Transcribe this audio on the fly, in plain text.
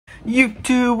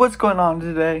YouTube, what's going on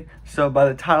today? So by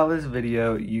the title of this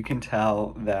video, you can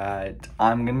tell that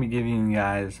I'm going to be giving you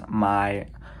guys my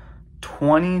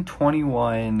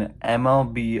 2021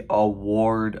 MLB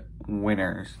award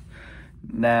winners.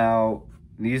 Now,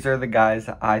 these are the guys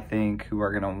that I think who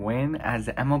are going to win, as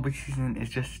the MLB season is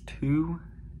just two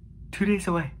days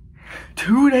away.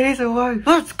 2 days away.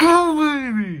 Let's go,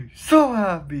 baby. So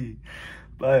happy.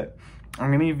 But I'm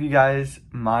going to give you guys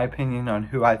my opinion on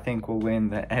who I think will win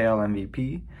the AL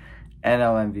MVP,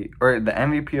 NL MVP, or the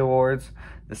MVP awards,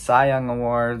 the Cy Young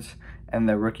awards, and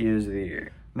the Rookie of the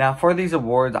Year. Now, for these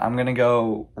awards, I'm going to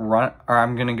go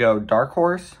dark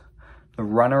horse, the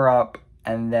runner-up,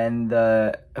 and then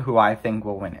who I think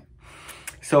will win it.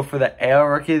 So for the AL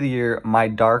Rookie of the Year, my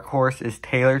dark horse is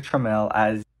Taylor Trammell,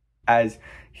 as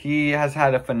he has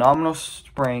had a phenomenal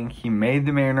spring. He made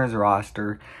the Mariners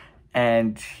roster,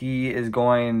 and he is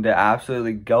going to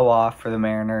absolutely go off for the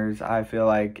Mariners, I feel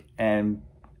like. And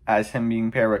as him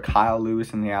being paired with Kyle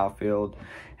Lewis in the outfield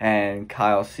and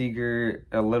Kyle Seager,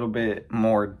 a little bit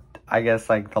more, I guess,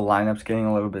 like the lineup's getting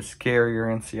a little bit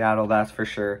scarier in Seattle, that's for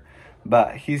sure.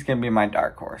 But he's going to be my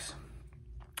dark horse.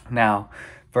 Now,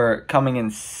 for coming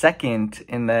in second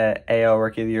in the AL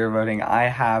Rookie of the Year voting, I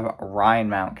have Ryan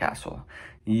Mountcastle.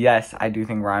 Yes, I do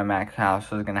think Ryan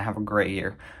Mountcastle is going to have a great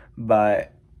year,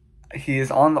 but he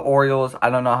is on the Orioles. I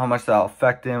don't know how much that'll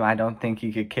affect him. I don't think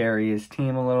he could carry his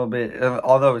team a little bit,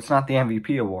 although it's not the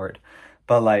MVP award.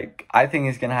 But, like, I think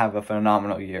he's going to have a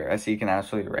phenomenal year, as he can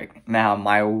absolutely rake. Now,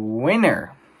 my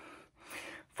winner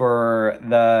for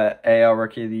the AL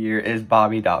Rookie of the Year is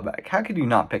Bobby Dalbec. How could you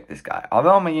not pick this guy?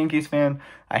 Although I'm a Yankees fan,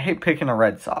 I hate picking a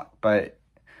Red Sox, but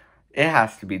it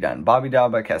has to be done. Bobby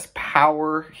Dalbec has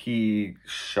power. He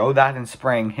showed that in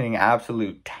spring, hitting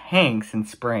absolute tanks in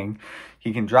spring.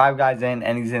 He can drive guys in,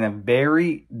 and he's in a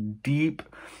very deep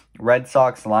Red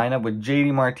Sox lineup with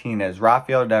JD Martinez,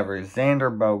 Rafael Devers,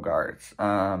 Xander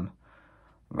Bogaerts,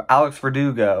 Alex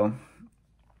Verdugo,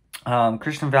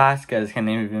 Christian Vasquez can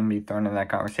even be thrown in that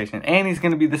conversation. And he's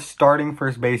going to be the starting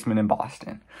first baseman in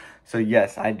Boston. So,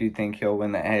 yes, I do think he'll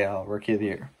win the AL Rookie of the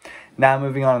Year. Now,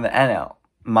 moving on to the NL.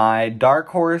 My dark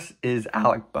horse is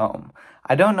Alec Bohm.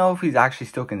 I don't know if he's actually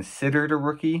still considered a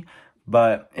rookie,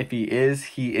 but if he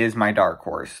is my dark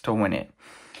horse to win it.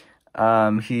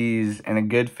 He's in a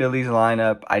good Phillies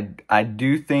lineup. I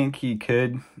do think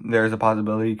there's a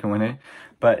possibility he can win it.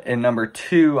 But in number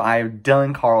 2, I have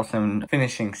Dylan Carlson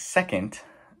finishing second.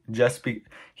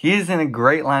 He is in a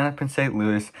great lineup in St.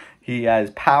 Louis. He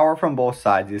has power from both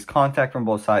sides. He has contact from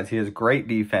both sides. He has great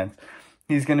defense.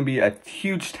 He's going to be a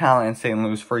huge talent in St.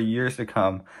 Louis for years to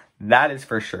come. That is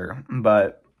for sure.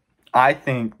 But I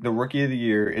think the Rookie of the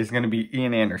Year is going to be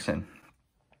Ian Anderson.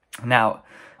 Now,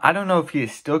 I don't know if he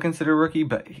is still considered a rookie,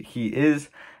 but he is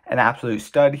an absolute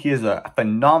stud. He is a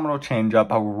phenomenal changeup,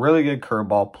 a really good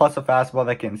curveball, plus a fastball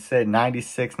that can sit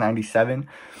 96, 97.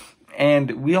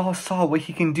 And we all saw what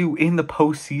he can do in the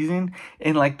postseason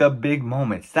in, like, the big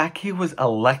moments. That kid was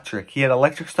electric. He had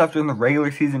electric stuff during the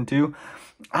regular season, too.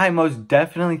 I most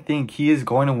definitely think he is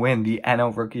going to win the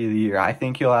NL Rookie of the Year. I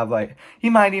think he'll have, like, he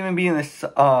might even be in this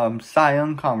Cy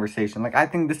Young conversation. Like, I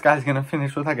think this guy's going to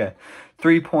finish with, like, a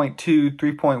 3.2,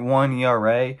 3.1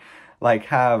 ERA. Like,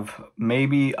 have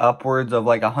maybe upwards of,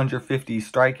 like, 150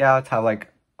 strikeouts. Have, like,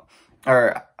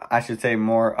 or I should say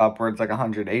more upwards, like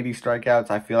 180 strikeouts.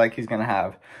 I feel like he's going to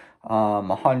have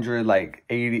 100, like,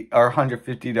 80, or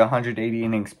 150 to 180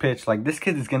 innings pitched. Like, this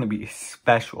kid is going to be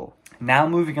special. Now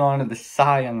moving on to the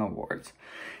Cy Young Awards.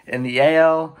 In the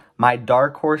AL, my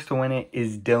dark horse to win it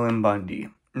is Dylan Bundy.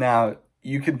 Now,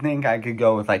 you could think I could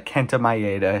go with, like, Kenta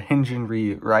Maeda, Hyun-Jin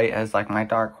Ryu, right, as, like, my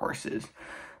dark horses.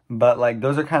 But, like,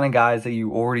 those are kind of guys that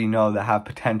you already know that have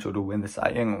potential to win the Cy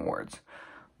Young Awards.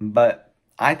 But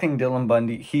I think Dylan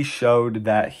Bundy, he showed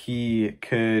that he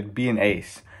could be an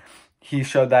ace. He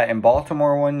showed that in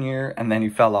Baltimore one year, and then he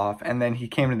fell off. And then he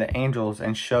came to the Angels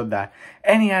and showed that.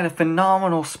 And he had a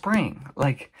phenomenal spring.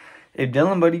 Like, if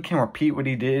Dylan Bundy can repeat what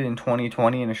he did in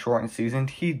 2020 in a shortened season,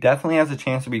 he definitely has a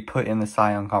chance to be put in the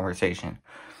Cy Young conversation.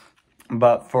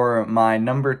 But for my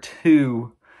number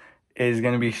 2 is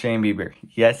going to be Shane Bieber.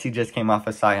 Yes, he just came off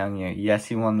a Cy Young year. Yes,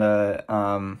 he won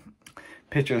the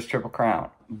Pitcher's Triple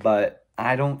Crown. But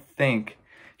I don't think...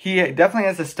 He definitely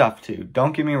has the stuff, too.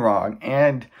 Don't get me wrong.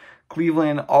 And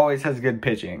Cleveland always has good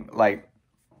pitching. Like,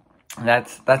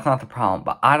 that's not the problem.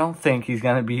 But I don't think he's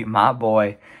going to beat my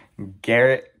boy,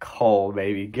 Garrett Cole,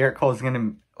 baby. Garrett Cole is going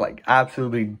to, like,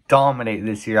 absolutely dominate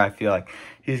this year, I feel like.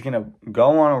 He's going to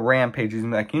go on a rampage. He's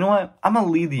going to be like, you know what? I'm going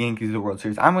to lead the Yankees to the World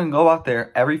Series. I'm going to go out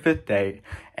there every 5th day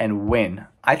and win.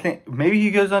 I think maybe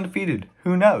he goes undefeated.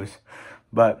 Who knows?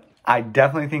 But I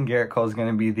definitely think Garrett Cole is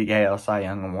going to be the AL Cy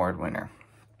Young Award winner.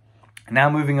 Now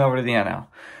moving over to the NL.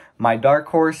 My dark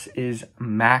horse is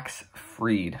Max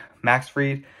Fried. Max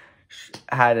Fried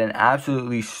had an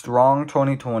absolutely strong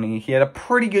 2020. He had a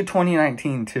pretty good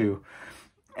 2019 too.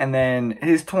 And then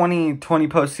his 2020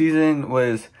 postseason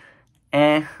was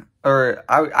or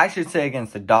I should say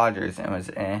against the Dodgers, it was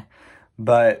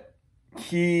But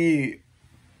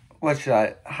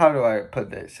how do I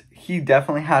put this? He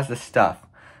definitely has the stuff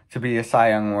to be a Cy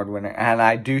Young Award winner, and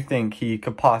I do think he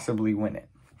could possibly win it.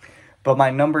 But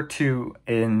my number 2,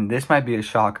 and this might be a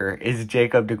shocker, is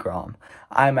Jacob deGrom.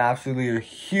 I'm absolutely a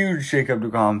huge Jacob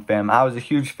deGrom fan. I was a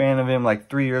huge fan of him like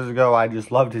 3 years ago. I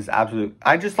just loved his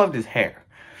hair.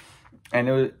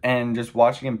 And just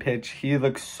watching him pitch, he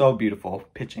looks so beautiful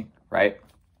pitching, right?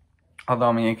 Although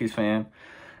I'm a Yankees fan,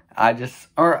 just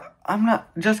because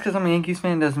I'm a Yankees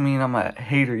fan doesn't mean I'm a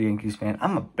hater Yankees fan.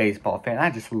 I'm a baseball fan.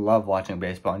 I just love watching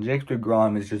baseball. And Jacob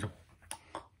deGrom is just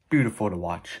beautiful to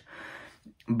watch.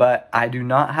 But I do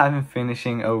not have him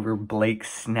finishing over Blake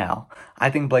Snell. I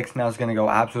think Blake Snell is going to go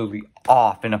absolutely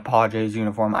off in a Padres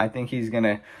uniform. I think he's going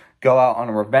to go out on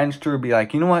a revenge tour, be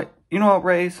like, you know what,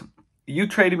 Rays? You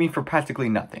traded me for practically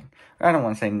nothing. I don't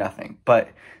want to say nothing, but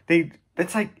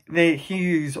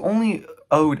he's only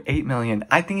owed $8 million.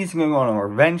 I think he's going to go on a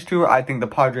revenge tour. I think the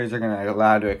Padres are going to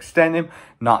allow to extend him,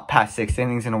 not past 6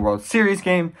 innings in a World Series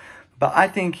game. But I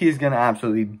think he's going to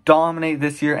absolutely dominate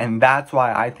this year, and that's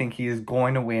why I think he is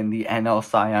going to win the NL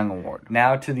Cy Young Award.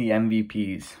 Now to the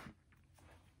MVPs.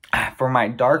 For my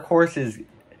dark horses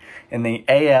in the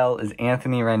AL is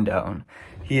Anthony Rendon.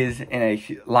 He is in a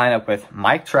lineup with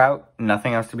Mike Trout,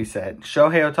 nothing else to be said.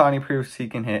 Shohei Ohtani proves he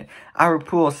can hit. Albert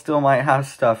Pujols still might have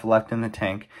stuff left in the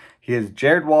tank. He has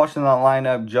Jared Walsh in that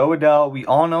lineup. Joe Adell, we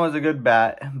all know is a good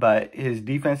bat, but his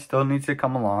defense still needs to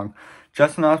come along.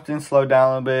 Justin Upton slowed down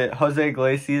a little bit. Jose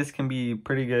Iglesias can be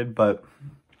pretty good, but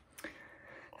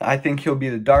I think he'll be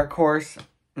the dark horse.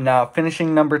 Now,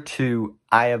 finishing number 2,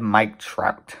 I have Mike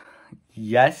Trout.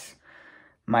 Yes,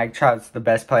 Mike Trout's the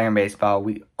best player in baseball.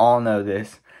 We all know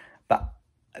this. But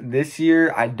this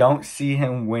year, I don't see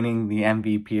him winning the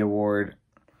MVP award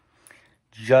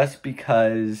just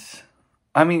because,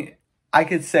 I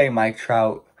could say Mike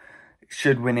Trout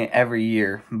should win it every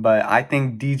year, but I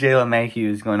think DJ LeMahieu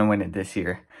is going to win it this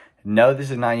year. No,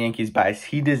 this is not Yankees bias.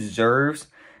 He deserves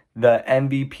the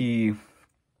MVP.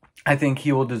 I think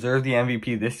he will deserve the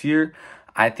MVP this year.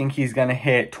 I think he's going to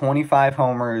hit 25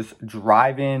 homers,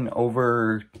 drive in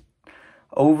over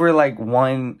like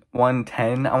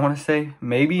 110, I want to say,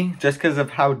 maybe, just because of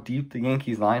how deep the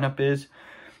Yankees lineup is.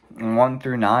 1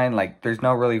 through 9, like, there's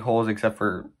no really holes except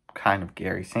for kind of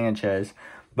Gary Sanchez,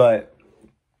 but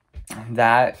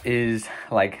that is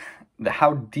like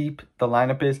how deep the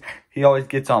lineup is. He always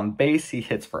gets on base. He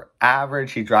hits for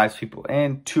average. He drives people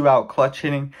in. 2-out clutch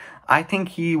hitting. I think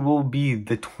he will be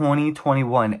the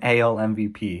 2021 AL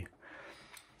MVP.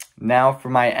 Now for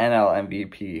my NL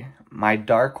MVP. My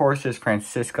dark horse is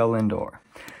Francisco Lindor.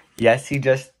 Yes, he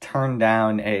just turned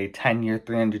down a 10-year,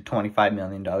 $325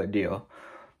 million deal.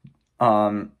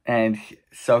 And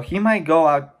so he might go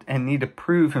out and need to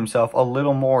prove himself a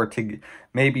little more to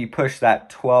maybe push that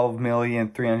 12-year,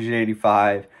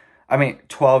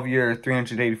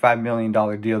 $385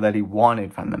 million deal that he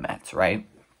wanted from the Mets, right?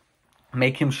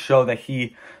 Make him show that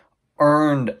he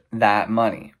earned that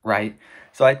money, right?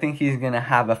 So I think he's going to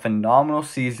have a phenomenal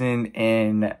season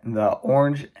in the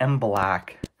orange and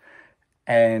black.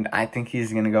 And I think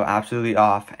he's going to go absolutely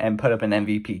off and put up an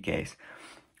MVP case.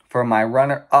 For my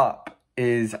runner-up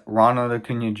is Ronald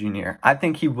Acuna Jr. I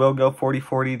think he will go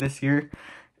 40-40 this year.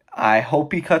 I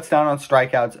hope he cuts down on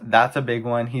strikeouts. That's a big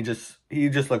one. He just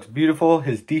looks beautiful.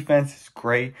 His defense is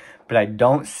great, but I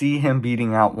don't see him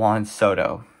beating out Juan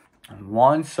Soto.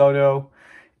 Juan Soto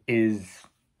is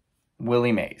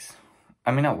Willie Mays.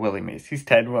 Not Willie Mays. He's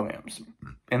Ted Williams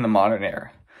in the modern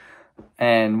era.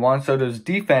 And Juan Soto's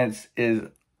defense is,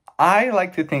 I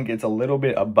like to think it's a little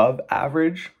bit above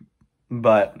average,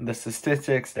 but the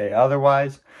statistics say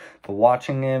otherwise. But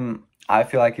watching him, I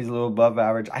feel like he's a little above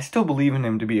average. I still believe in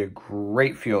him to be a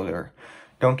great fielder.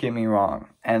 Don't get me wrong.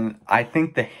 And I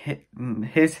think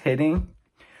his hitting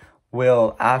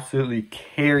will absolutely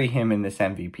carry him in this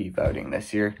MVP voting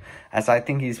this year. As I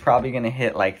think he's probably going to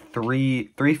hit like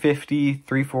 350,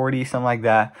 340, something like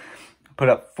that. Put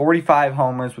up 45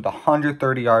 homers with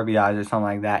 130 RBIs or something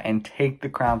like that. And take the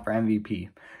crown for MVP.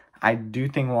 I do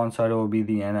think Juan Soto will be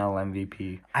the NL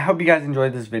MVP. I hope you guys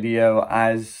enjoyed this video.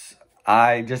 As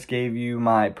I just gave you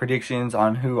my predictions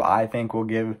on who I think will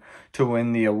give to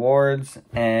win the awards.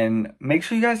 And make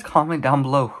sure you guys comment down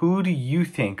below, who do you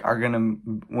think are going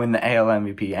to win the AL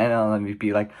MVP, NL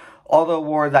MVP, like all the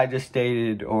awards I just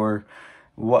stated? Or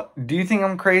what do you think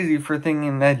I'm crazy for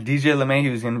thinking that DJ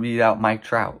LeMahieu is going to beat out Mike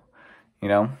Trout? You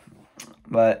know?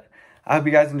 But I hope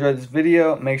you guys enjoyed this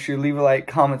video. Make sure you leave a like,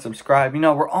 comment, subscribe. You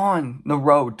know, we're on the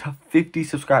road to 50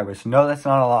 subscribers. No, that's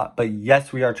not a lot, but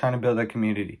yes, we are trying to build a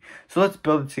community. So let's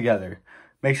build it together.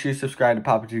 Make sure you subscribe to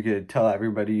Papa Too Good. Tell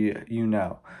everybody you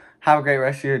know. Have a great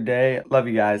rest of your day. Love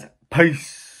you guys.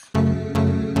 Peace.